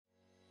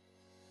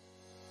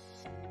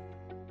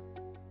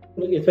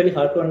it's very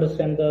hard to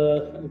understand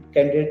the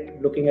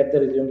candidate looking at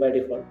the resume by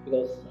default,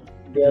 because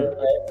I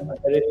am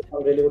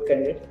some really good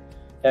candidates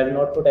have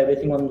not put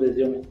everything on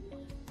resume.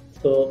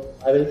 So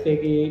I will say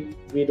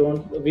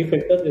we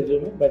filter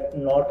resume, but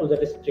not to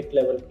that strict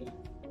level.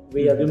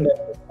 We assume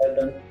that they have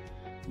done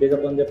based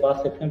upon their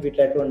past action. We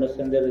try to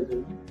understand their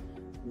resume.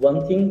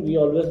 One thing we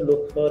always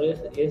look for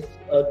is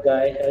a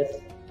guy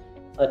has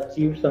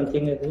achieved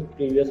something in his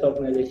previous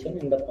organization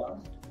in the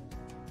past,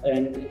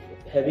 and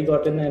have he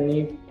gotten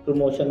any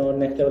promotion or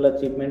next level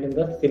achievement in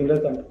the similar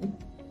company?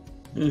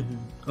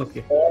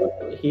 Okay.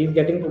 Or he is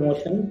getting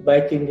promotion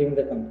by changing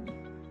the company.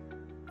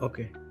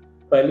 Okay.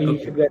 Probably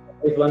he should get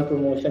at least one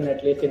promotion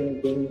at least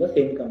in being the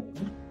same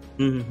company.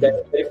 That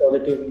is very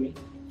positive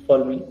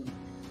for me.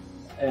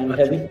 And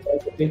having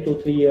spent at least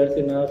 2-3 years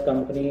in a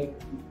company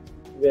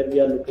where we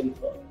are looking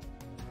for.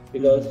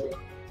 Because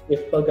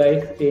if a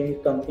guy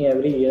changes company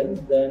every year,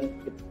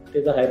 then it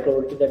is a high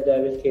probability that guy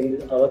will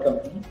change our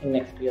company in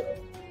next year.